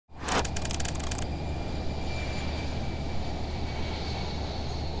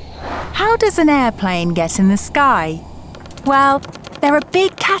How does an airplane get in the sky? Well, there are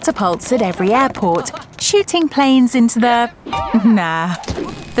big catapults at every airport, shooting planes into the… Nah,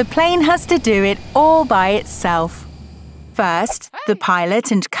 the plane has to do it all by itself. First, the pilot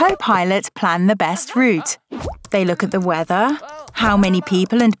and co-pilot plan the best route. They look at the weather, how many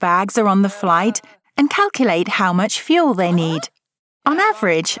people and bags are on the flight, and calculate how much fuel they need. On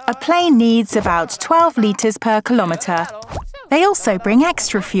average, a plane needs about 12 litres per kilometre. They also bring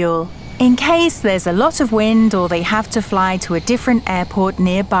extra fuel, in case there's a lot of wind or they have to fly to a different airport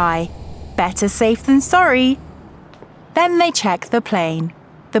nearby. Better safe than sorry. Then they check the plane.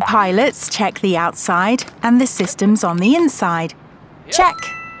 The pilots check the outside and the systems on the inside. Check.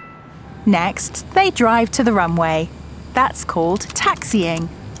 Next, they drive to the runway. That's called taxiing.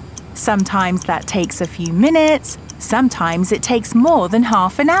 Sometimes that takes a few minutes, sometimes it takes more than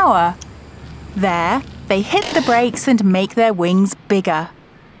half an hour. There, they hit the brakes and make their wings bigger.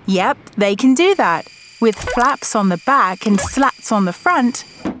 Yep, they can do that. With flaps on the back and slats on the front,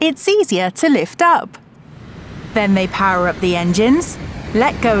 it's easier to lift up. Then they power up the engines,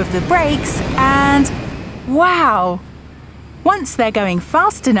 let go of the brakes, and… wow! Once they're going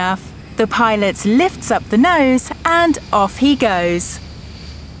fast enough, the pilot lifts up the nose and off he goes.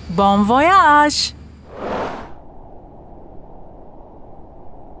 Bon voyage!